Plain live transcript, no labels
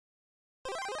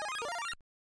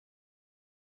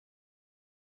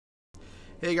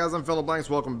Hey guys, I'm PhilInTheBlanks.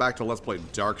 Welcome back to Let's Play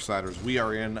Darksiders. We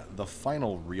are in the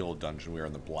final real dungeon. We are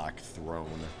in the Black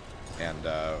Throne. And,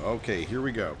 okay, here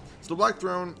we go. So the Black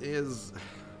Throne is,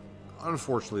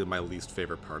 unfortunately, my least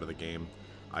favorite part of the game.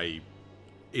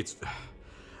 This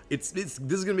is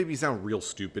going to make me sound real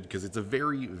stupid, because it's a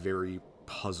very, very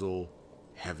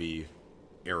puzzle-heavy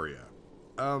area.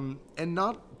 And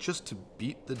not just to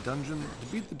beat the dungeon. To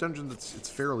beat the dungeon, it's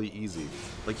fairly easy.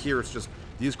 Like here, it's just,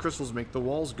 these crystals make the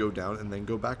walls go down and then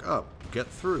go back up. Get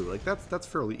through. Like, that's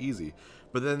fairly easy.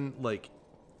 But then, like,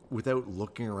 without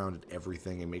looking around at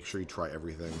everything and make sure you try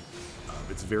everything,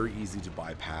 it's very easy to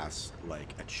bypass,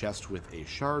 like, a chest with a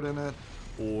shard in it,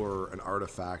 or an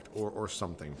artifact, or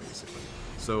something, basically.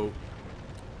 So,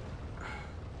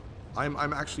 I'm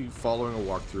actually following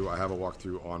a walkthrough. I have a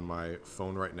walkthrough on my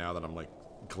phone right now that I'm, like,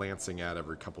 glancing at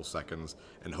every couple seconds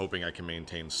and hoping I can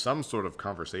maintain some sort of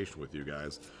conversation with you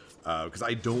guys, because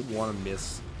I don't want to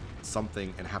miss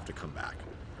something and have to come back.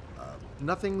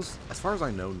 Nothing's, as far as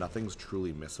I know, nothing's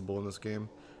truly missable in this game,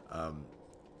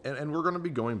 and we're going to be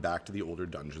going back to the older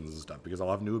dungeons and stuff because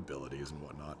I'll have new abilities and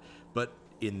whatnot, but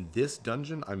in this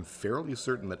dungeon I'm fairly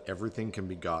certain that everything can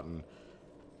be gotten,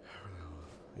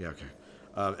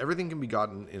 everything can be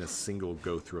gotten in a single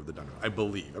go-through of the dungeon, I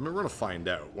believe. I mean, we're going to find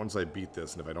out once I beat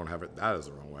this, and if I don't have it, that is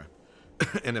the wrong way.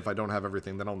 And if I don't have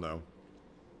everything, then I'll know.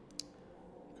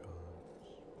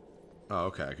 Oh,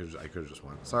 okay, I could have just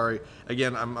went. Sorry.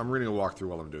 Again, I'm reading a walkthrough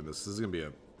while I'm doing this. This is going to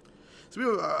be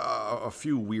a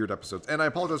few weird episodes. And I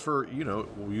apologize for, you know,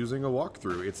 using a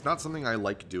walkthrough. It's not something I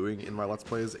like doing in my Let's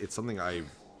Plays. It's something I've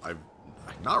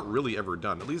not really ever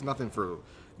done. At least nothing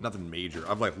major.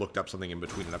 I've, like, looked up something in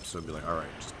between an episode and be like, alright,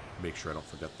 just make sure I don't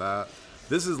forget that.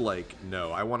 This is like,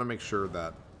 no, I want to make sure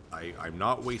that I'm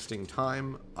not wasting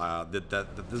time, that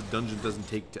this dungeon doesn't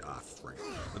take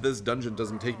that this dungeon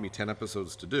doesn't take me 10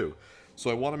 episodes to do. So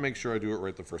I want to make sure I do it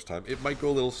right the first time. It might go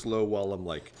a little slow while I'm,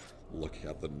 like, looking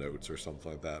at the notes or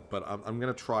something like that, but I'm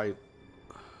going to try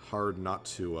hard not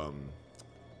to,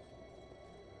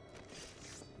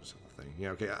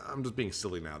 yeah, okay, I'm just being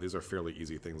silly now. These are fairly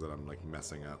easy things that I'm, like,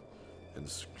 messing up and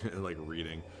like,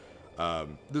 reading.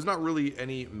 There's not really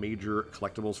any major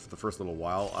collectibles for the first little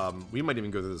while. We might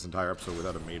even go through this entire episode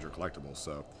without a major collectible,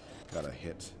 so gotta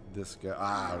hit this guy.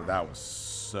 Ah, that was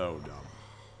so dumb.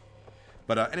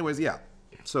 But anyways, yeah.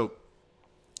 So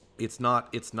it's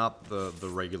not the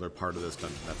regular part of this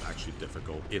dungeon that's actually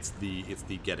difficult. It's the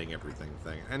getting everything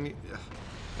thing. And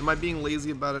am I being lazy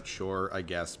about it? Sure, I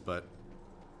guess, but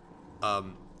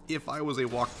if I was a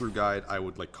walkthrough guide, I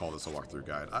would, like, call this a walkthrough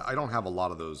guide. I don't have a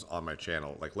lot of those on my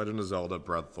channel. Like, Legend of Zelda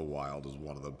Breath of the Wild is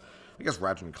one of them. I guess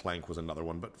Ratchet and Clank was another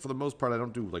one, but for the most part, I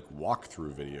don't do, like,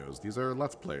 walkthrough videos. These are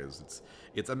Let's Plays.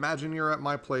 It's imagine you're at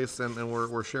my place and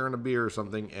we're sharing a beer or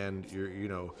something, and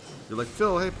you're like,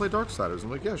 Phil, hey, play Darksiders. I'm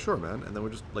like, yeah, sure, man. And then we're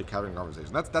just, like, having a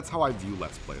conversation. That's how I view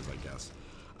Let's Plays, I guess.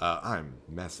 I'm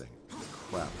messing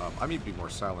crap up. I need to be more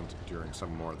silent during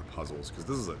some more of the puzzles, because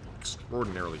this is an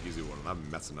extraordinarily easy one, and I'm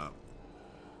messing up.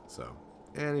 So,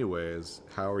 anyways,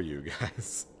 how are you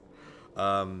guys?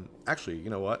 Actually,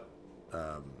 you know what?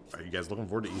 Are you guys looking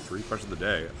forward to E3? Question of the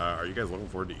day. Are you guys looking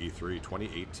forward to E3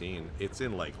 2018? It's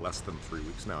in, like, less than 3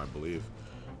 weeks now, I believe.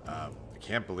 I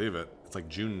can't believe it. It's like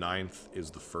June 9th is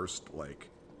the first, like,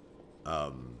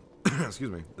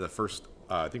 excuse me, the first,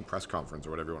 I think, press conference,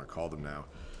 or whatever you want to call them now.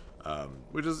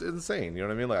 Which is insane, you know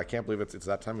what I mean? Like, I can't believe it's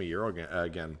that time of year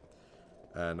again.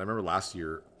 And I remember last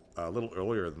year, a little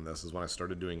earlier than this, is when I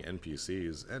started doing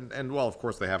NPCs. And well, of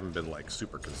course, they haven't been, like,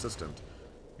 super consistent.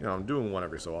 You know, I'm doing one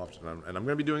every so often, and I'm going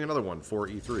to be doing another one for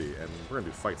E3, and we're going to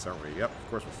do fights, aren't we? Yep, of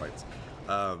course we're fights.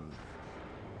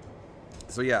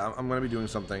 So yeah, I'm going to be doing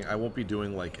something. I won't be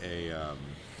doing, like, a,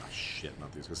 shit,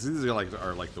 not these, because these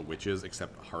are like the witches,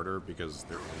 except harder, because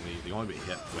they only get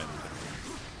hit when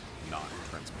not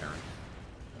transparent.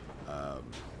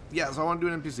 Yeah, so I want to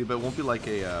do an NPC, but it won't be like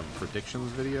a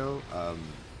predictions video.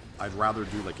 I'd rather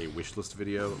do, like, a wish list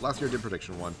video. Last year I did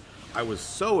prediction one. I was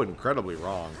so incredibly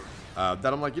wrong that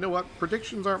I'm like, you know what?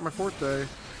 Predictions aren't my forte,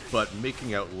 but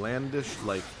making outlandish,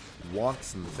 like,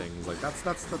 wants and things, like, that's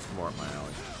more up my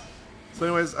alley. So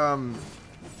anyways,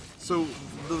 so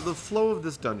the flow of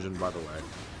this dungeon, by the way,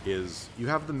 is you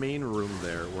have the main room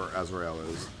there where Azrael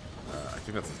is. I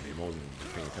think that's his name. I wasn't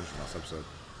paying attention last episode.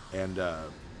 And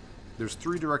there's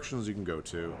 3 directions you can go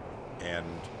to, and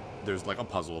there's, like, a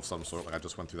puzzle of some sort. Like, I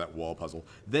just went through that wall puzzle.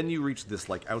 Then you reach this,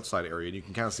 like, outside area, and you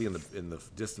can kind of see in the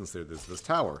distance there's this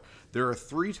tower. There are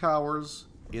 3 towers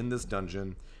in this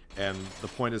dungeon, and the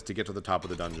point is to get to the top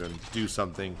of the dungeon, do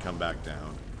something, come back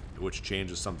down, which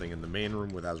changes something in the main room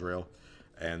with Azrael.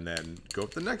 and then go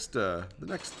up the next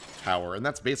tower, and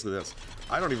that's basically this.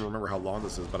 I don't even remember how long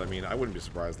this is, but I mean, I wouldn't be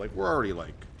surprised. Like, we're already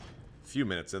like a few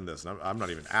minutes in this, and I'm not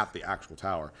even at the actual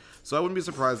tower, so I wouldn't be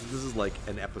surprised if this is like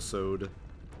an episode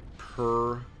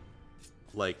per,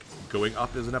 like, going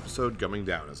up is an episode, going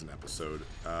down is an episode,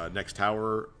 next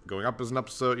tower going up is an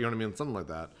episode, you know what I mean, something like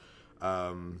that.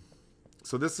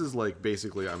 So this is like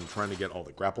basically I'm trying to get all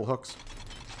the grapple hooks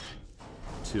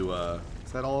to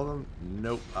is that all of them?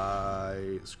 Nope,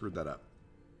 I screwed that up.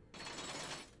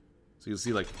 So you can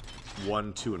see like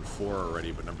 1, 2, and 4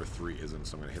 already, but number 3 isn't.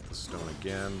 So I'm gonna hit the stone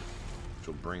again, which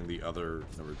will bring the other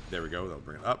number. There we go. That'll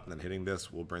bring it up. And then hitting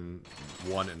this will bring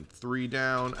 1 and 3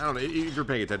 down. I don't know if you're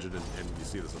paying attention and you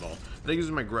see this at all. Then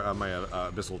using my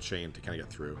abyssal chain to kind of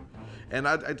get through. And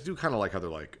I do kind of like how they're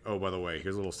like, oh, by the way,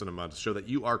 here's a little cinema to show that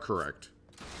you are correct.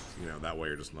 You know, that way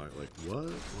you're just not like,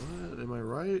 what? Am I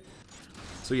right?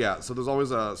 So yeah, so there's always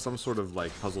some sort of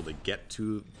like puzzle to get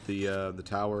to the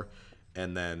tower,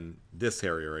 and then this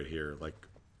area right here, like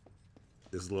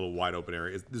this little wide open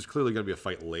area. There's clearly going to be a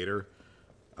fight later.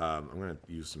 I'm going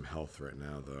to use some health right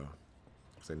now though,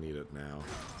 because I need it now.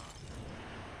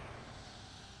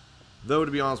 Though,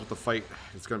 to be honest with the fight,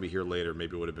 it's going to be here later.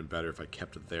 Maybe it would have been better if I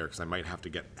kept it there, because I might have to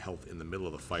get health in the middle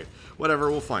of the fight.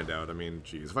 Whatever, we'll find out. I mean,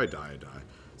 geez, if I die, I die.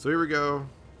 So here we go.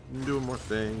 I'm doing more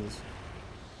things.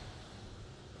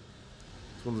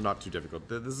 This one's not too difficult.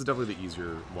 This is definitely the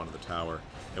easier one of the tower.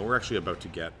 And we're actually about to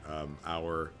get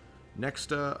our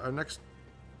next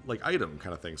like item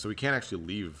kind of thing. So we can't actually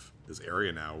leave this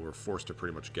area now. We're forced to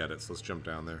pretty much get it. So let's jump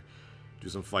down there. Do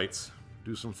some fights.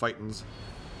 Do some fightings.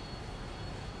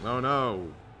 Oh no,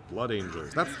 blood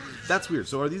angels. That's weird.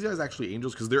 So are these guys actually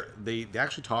angels? Because they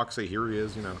actually talk, say here he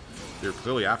is. You know, they're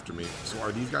clearly after me. So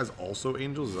are these guys also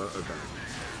angels? Is that, okay.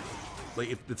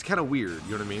 Like it's kind of weird.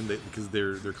 You know what I mean? Because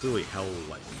they're clearly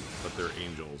hell-like, but they're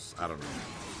angels. I don't know.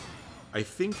 I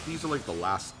think these are like the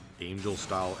last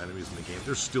angel-style enemies in the game.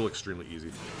 They're still extremely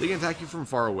easy. They can attack you from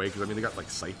far away because I mean they got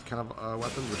like scythe kind of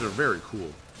weapons, which are very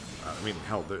cool. I mean,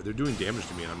 hell, they're doing damage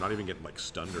to me, and I'm not even getting, like,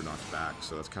 stunned or knocked back,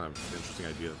 so that's kind of an interesting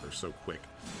idea that they're so quick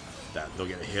that they'll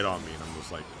get a hit on me, and I'm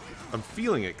just like, I'm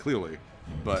feeling it, clearly,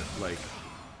 but, like,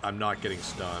 I'm not getting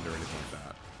stunned or anything like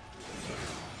that.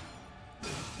 So,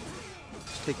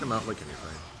 just take them out like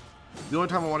anything. The only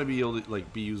time I want to be able to,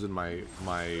 like, be using my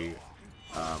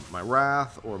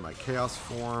Wrath or my Chaos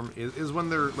form is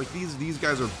when they're, like, these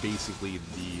guys are basically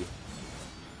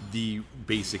the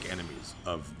basic enemies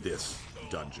of this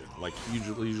dungeon. Like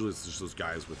usually it's just those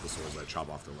guys with the swords that chop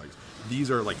off their legs.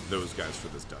 These are like those guys for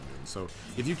this dungeon. So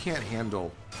if you can't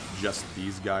handle just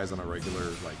these guys on a regular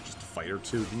like just fight or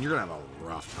two, then you're gonna have a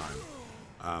rough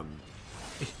time.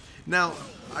 Now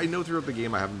I know throughout the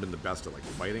game I haven't been the best at like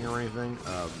fighting or anything.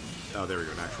 Oh, there we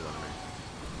go, an actual enemy.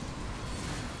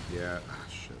 Yeah,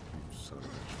 shit, you son of a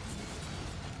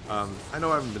bitch. I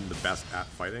know I haven't been the best at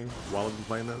fighting while I've been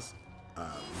playing this.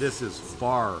 This is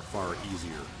far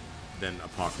easier than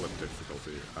apocalyptic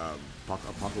difficulty.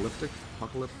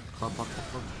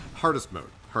 Hardest mode,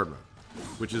 hard mode,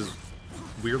 which is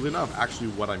weirdly enough actually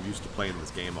what I'm used to playing this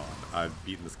game on. I've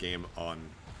beaten this game on.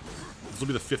 This will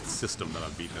be the 5th system that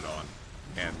I've beaten it on,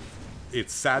 and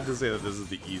it's sad to say that this is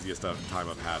the easiest time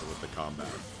I've had with the combat,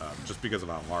 just because of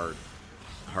how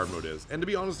hard mode is. And to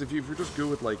be honest, if you're just good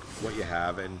with like what you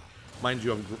have, and mind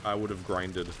you, I would have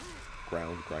grinded, I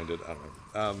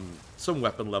don't know, some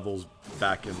weapon levels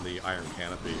back in the Iron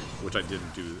Canopy, which I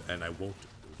didn't do, and I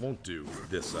won't do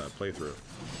this playthrough.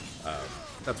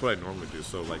 That's what I normally do.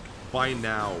 So like by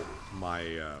now, my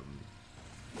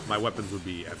my weapons would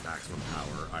be at maximum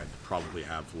power. I'd probably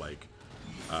have like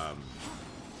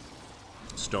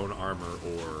stone armor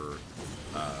or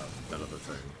that other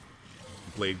thing.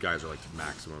 Blade guys are like to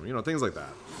maximum, you know, things like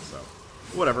that. So.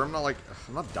 Whatever, I'm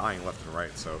not dying left and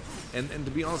right, so, and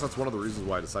to be honest, that's one of the reasons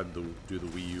why I decided to do the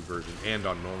Wii U version and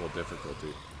on normal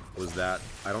difficulty, was that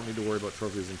I don't need to worry about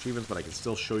trophies and achievements, but I can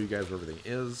still show you guys where everything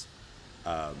is,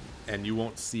 and you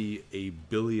won't see a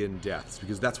billion deaths,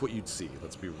 because that's what you'd see,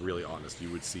 let's be really honest, you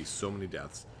would see so many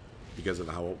deaths, because of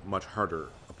how much harder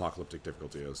apocalyptic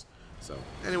difficulty is. So,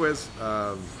 anyways,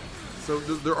 so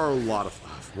there are a lot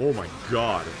of, oh my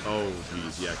god, oh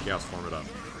geez, yeah, Chaos form it up.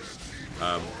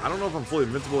 I don't know if I'm fully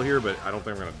invincible here, but I don't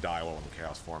think I'm going to die while I'm in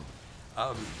Chaos form.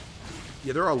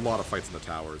 Yeah, there are a lot of fights in the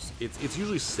towers. It's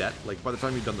usually set, like, by the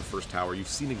time you've done the first tower, you've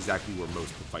seen exactly where most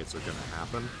of the fights are going to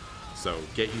happen. So,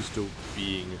 get used to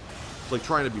being, like,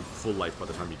 trying to be full life by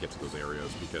the time you get to those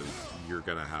areas, because you're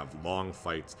going to have long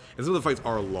fights. And some of the fights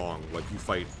are long, like, you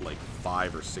fight, like,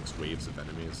 5 or 6 waves of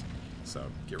enemies. So,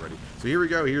 get ready. So here we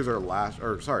go, here's our last,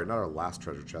 or sorry, not our last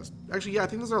treasure chest. Actually, yeah, I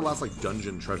think this is our last, like,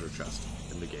 dungeon treasure chest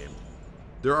in the game.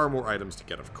 There are more items to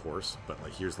get, of course, but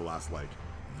like here's the last, like,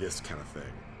 this kind of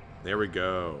thing. There we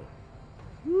go.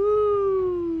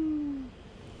 Woo!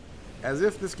 As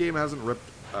if this game hasn't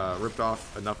ripped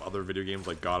off enough other video games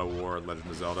like God of War and Legend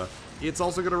of Zelda, it's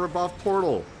also going to rip off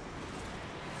Portal.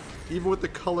 Even with the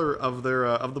color of their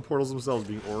of the portals themselves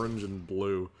being orange and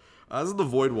blue. This is the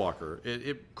Void Walker.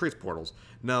 It creates portals.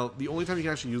 Now, the only time you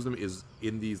can actually use them is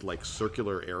in these like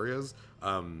circular areas.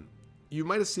 You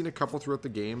might have seen a couple throughout the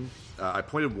game. I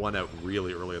pointed one out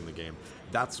really early in the game.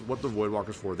 That's what the Void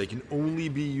Walker's for. They can only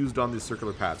be used on these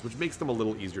circular paths, which makes them a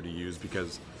little easier to use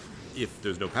because if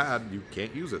there's no pad, you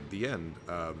can't use it. The end.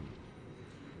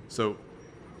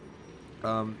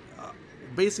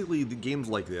 Basically, the games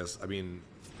like this, I mean,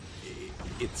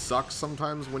 it sucks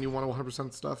sometimes when you want to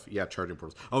 100% stuff. Yeah, charging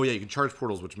portals. Oh yeah, you can charge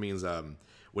portals, which means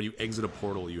when you exit a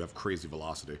portal, you have crazy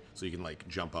velocity, so you can like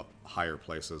jump up higher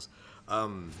places.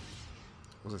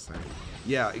 What was I saying?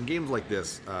 Yeah, in games like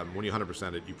this, when you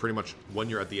 100% it, you pretty much, when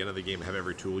you're at the end of the game, have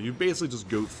every tool. You basically just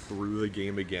go through the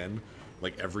game again,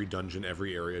 like every dungeon,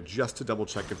 every area, just to double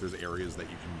check if there's areas that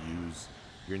you can use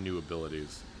your new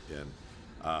abilities in.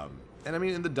 And I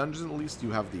mean, in the dungeons at least, you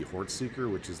have the Horde Seeker,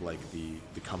 which is like the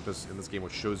compass in this game,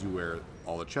 which shows you where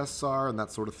all the chests are and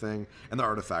that sort of thing, and the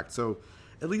artifact. So,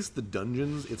 at least the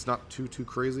dungeons, it's not too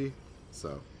crazy.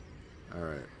 So,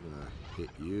 alright, I'm gonna hit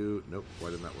you. Nope, why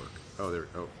didn't that work? Oh, there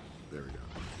we go.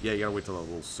 Yeah, you gotta wait till the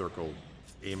little circle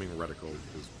aiming reticle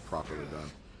is properly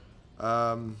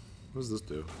done. What does this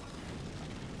do?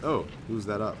 Oh, who's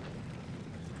that up?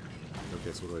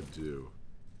 Okay, so what do?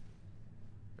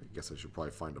 I guess I should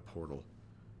probably find a portal.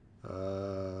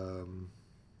 Oh,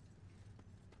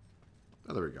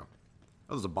 there we go.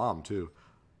 Oh, there's a bomb, too.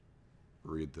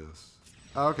 Read this.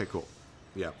 Oh, okay, cool.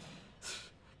 Yeah.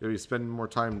 You spend more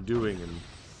time doing and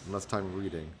less time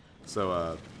reading.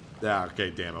 So, yeah,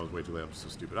 okay, damn, I was way too late. I'm so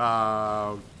stupid.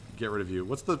 Get rid of you.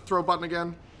 What's the throw button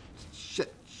again?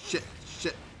 Shit.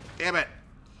 Damn it.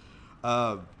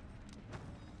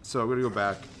 So I'm going to go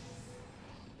back.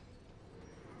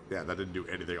 Yeah, that didn't do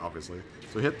anything, obviously.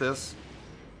 So hit this.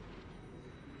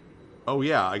 Oh,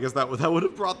 yeah, I guess that would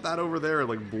have brought that over there and,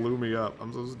 like, blew me up.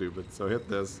 I'm so stupid. So hit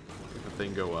this. Make the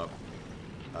thing go up.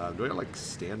 Do I, like,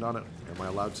 stand on it? Am I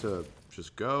allowed to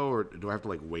just go, or do I have to,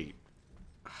 like, wait?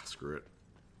 Screw it.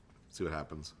 See what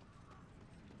happens.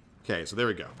 Okay, so there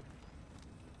we go.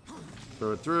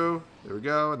 Throw it through. There we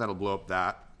go, and that'll blow up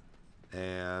that.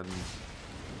 And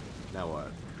now what?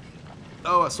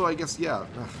 Oh, so I guess, yeah.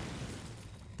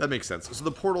 That makes sense. So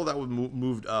the portal that was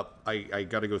moved up, I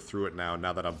got to go through it now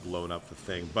that I've blown up the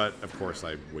thing. But, of course,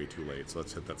 I'm way too late. So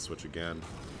let's hit that switch again.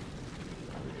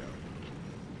 There we go.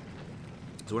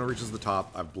 So when it reaches the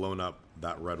top, I've blown up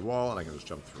that red wall, and I can just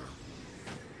jump through.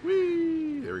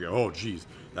 Whee! There we go. Oh, jeez.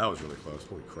 That was really close.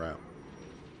 Holy crap.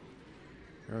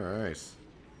 Alright.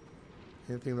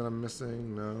 Anything that I'm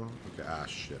missing? No? Okay. Ah,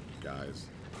 shit. Guys.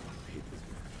 I hate this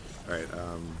game. Alright,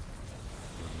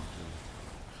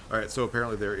 Alright, so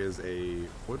apparently there is a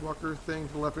Void Walker thing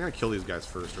to the left. I'm gonna kill these guys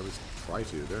first, or at least try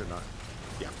to. They're not...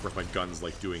 Yeah, of course my gun's,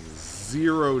 like, doing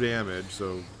 0 damage,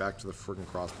 so back to the friggin'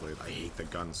 crossblade. I hate the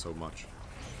gun so much.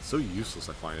 It's so useless,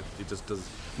 I find it. It just does...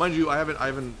 Mind you, I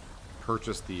haven't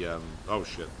purchased the, oh,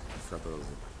 shit. I forgot that was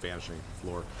a vanishing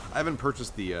floor. I haven't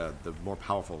purchased the more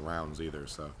powerful rounds either,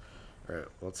 so... Alright,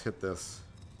 let's hit this.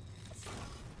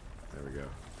 There we go.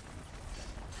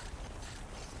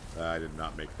 I did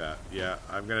not make that. Yeah,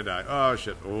 I'm gonna die. Oh,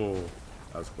 shit. Oh,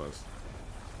 that was close.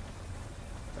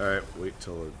 Alright, wait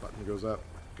till the button goes up.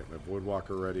 Get my Void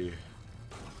Walker ready.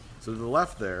 So to the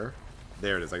left there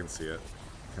it is. I can see it.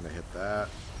 Kind of hit that.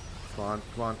 Come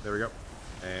on. There we go.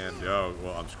 And, oh,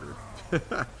 well, I'm screwed.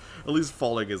 At least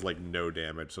falling is, like, no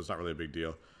damage, so it's not really a big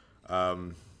deal.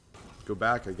 Go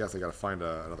back. I guess I gotta find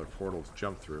another portal to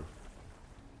jump through.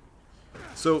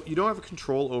 So you don't have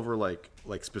control over like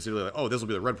specifically like, oh, this will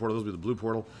be the red portal, this will be the blue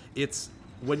portal. It's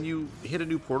when you hit a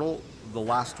new portal, the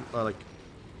last like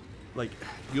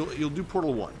you'll do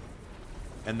portal 1,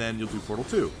 and then you'll do portal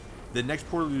 2. The next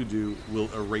portal you do will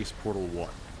erase portal 1. You know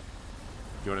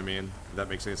what I mean? If that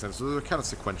makes any sense. So they're kind of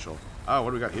sequential. Oh, what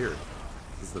do we got here?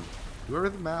 This is the... Do I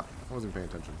read the map? I wasn't paying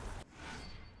attention.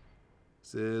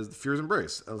 This is the Fear's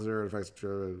Embrace.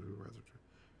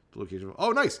 Location.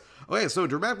 Oh, nice. Okay, so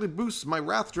dramatically boosts my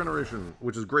Wrath generation,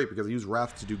 which is great because I use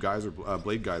Wrath to do Geyser,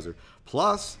 Blade Geyser.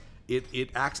 Plus, it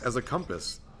acts as a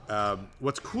compass.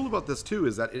 What's cool about this too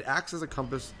is that it acts as a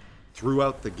compass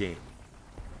throughout the game.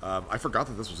 I forgot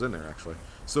that this was in there actually.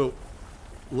 So,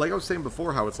 like I was saying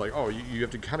before, how it's like, oh, you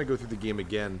have to kind of go through the game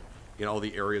again in all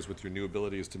the areas with your new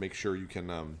abilities to make sure you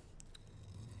can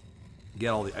get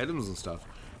all the items and stuff.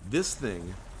 This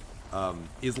thing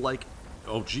is like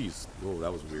Oh, jeez. Whoa,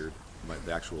 that was weird.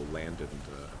 The actual land didn't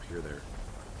appear there.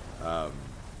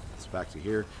 It's back to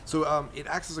here. So it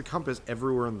acts as a compass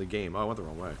everywhere in the game. Oh, I went the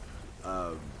wrong way.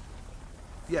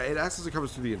 Yeah, it acts as a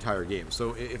compass through the entire game.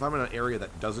 So if I'm in an area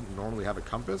that doesn't normally have a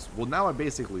compass, well, now I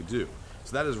basically do.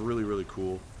 So that is really, really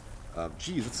cool.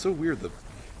 Geez, it's so weird.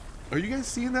 Are you guys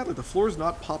seeing that? Like, the floor's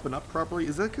not popping up properly?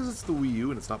 Is that because it's the Wii U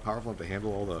and it's not powerful enough to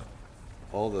handle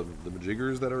all the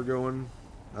majiggers that are going?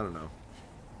 I don't know.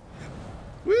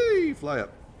 Whee! Fly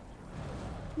up.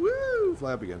 Woo!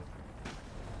 Fly up again.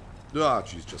 Ah,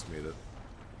 jeez, just made it.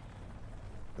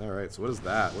 Alright, so what is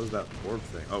that? What is that orb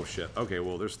thing? Oh, shit. Okay,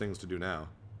 well, there's things to do now.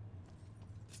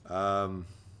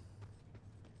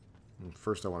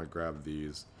 First I want to grab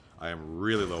these. I am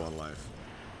really low on life.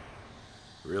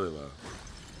 Really low.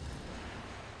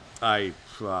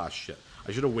 Shit.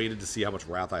 I should have waited to see how much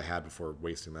wrath I had before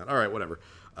wasting that. Alright, whatever.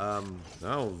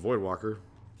 No, Voidwalker.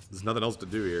 There's nothing else to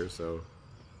do here, so...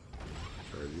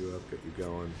 Charge you up, get you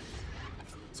going.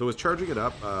 So with charging it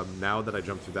up, now that I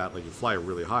jump through that, like, you fly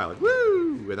really high, like,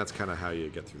 woo! And that's kind of how you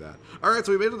get through that. Alright,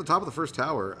 so we made it to the top of the first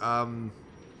tower.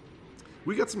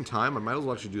 We got some time. I might as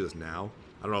well actually do this now.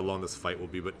 I don't know how long this fight will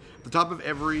be, but at the top of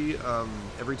every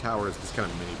tower is this kind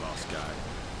of mini-boss guy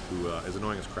who is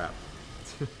annoying as crap.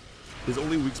 His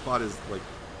only weak spot is, like,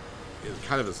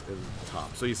 kind of in the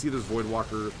top. So you see this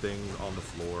Voidwalker thing on the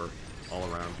floor all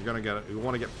around. You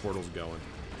want to get portals going.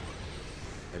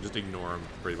 And just ignore him,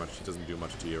 pretty much. He doesn't do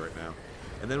much to you right now.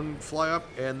 And then fly up,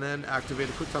 and then activate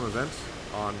a QuickTime event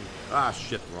on... Ah,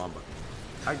 shit, wrong button.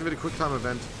 Activate a QuickTime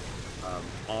event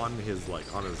on his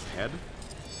head.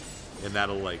 And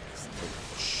that'll, like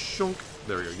shunk.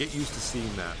 There we go. Get used to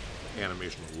seeing that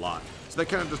animation a lot. So that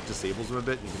kind of just disables him a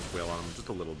bit, and you can flail on him just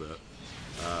a little bit.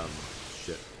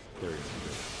 Shit. There we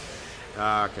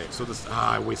go. Okay, so this...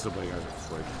 I wasted a bunch of guys with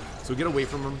frig. So get away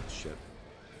from him. Shit.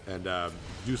 And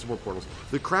do some more portals.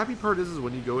 The crappy part is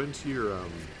when you go into your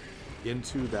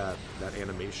into that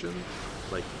animation,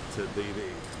 like to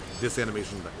this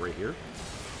animation right here,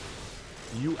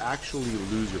 you actually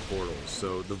lose your portals.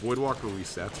 So the Voidwalker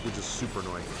resets, which is super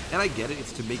annoying. And I get it;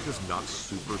 it's to make this not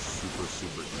super easy,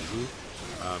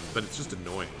 but it's just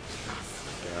annoying.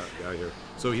 Get out of here.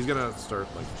 So he's gonna start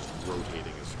like just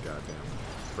rotating his goddamn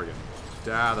friggin'.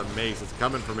 The mace is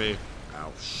coming for me.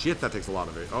 Ow, shit! That takes a lot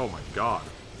of it. Oh my god.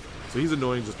 So he's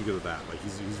annoying just because of that. Like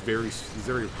he's very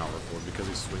powerful, and because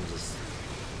he swings this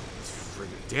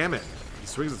friggin' damn it, he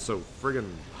swings it so friggin'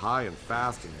 high and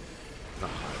fast and not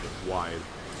high but wide.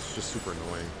 It's just super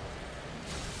annoying.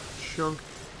 Chunk.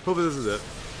 Hopefully this is it.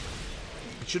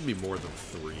 It shouldn't be more than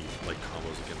 3 like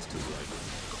combos against his like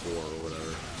core or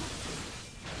whatever.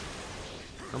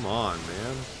 Come on,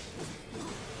 man.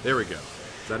 There we go.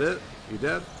 Is that it? You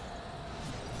dead?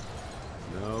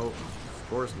 No, of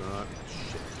course not.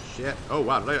 Shit. Oh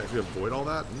wow, did I actually avoid all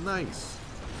that? Nice.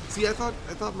 See, I thought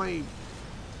my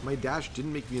dash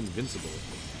didn't make me invincible.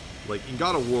 Like in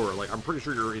God of War, like I'm pretty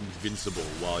sure you're invincible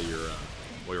while you're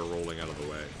rolling out of the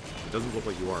way. It doesn't look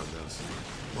like you are in this.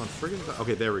 Come on, friggin'.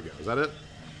 Okay, there we go. Is that it?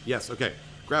 Yes. Okay.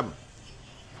 Grab him.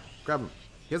 Grab him.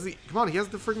 He has the. Come on, he has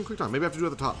the friggin' quick time. Maybe I have to do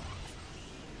it at the top.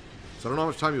 So I don't know how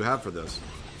much time you have for this.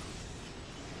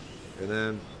 And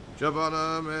then jump on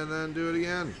him, and then do it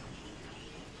again.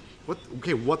 What?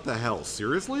 Okay, what the hell?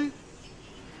 Seriously?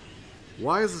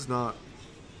 Why is this not...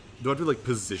 Do I have to, like,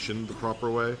 position the proper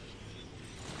way?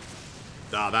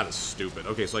 Ah, that is stupid.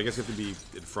 Okay, so I guess you have to be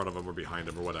in front of him or behind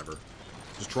him or whatever.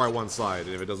 Just try one side,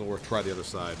 and if it doesn't work, try the other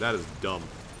side. That is dumb.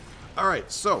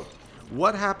 Alright, so,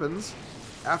 what happens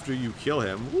after you kill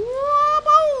him?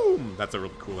 Boom! That's a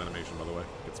really cool animation, by the way.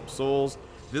 Get some souls.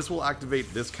 This will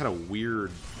activate this kind of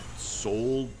weird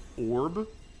soul orb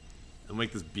and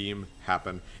make this beam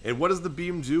happen. And what does the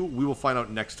beam do? We will find out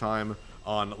next time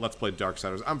on Let's Play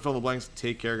Darksiders. I'm PhilInTheBlanks.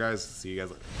 Take care, guys. See you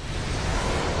guys later.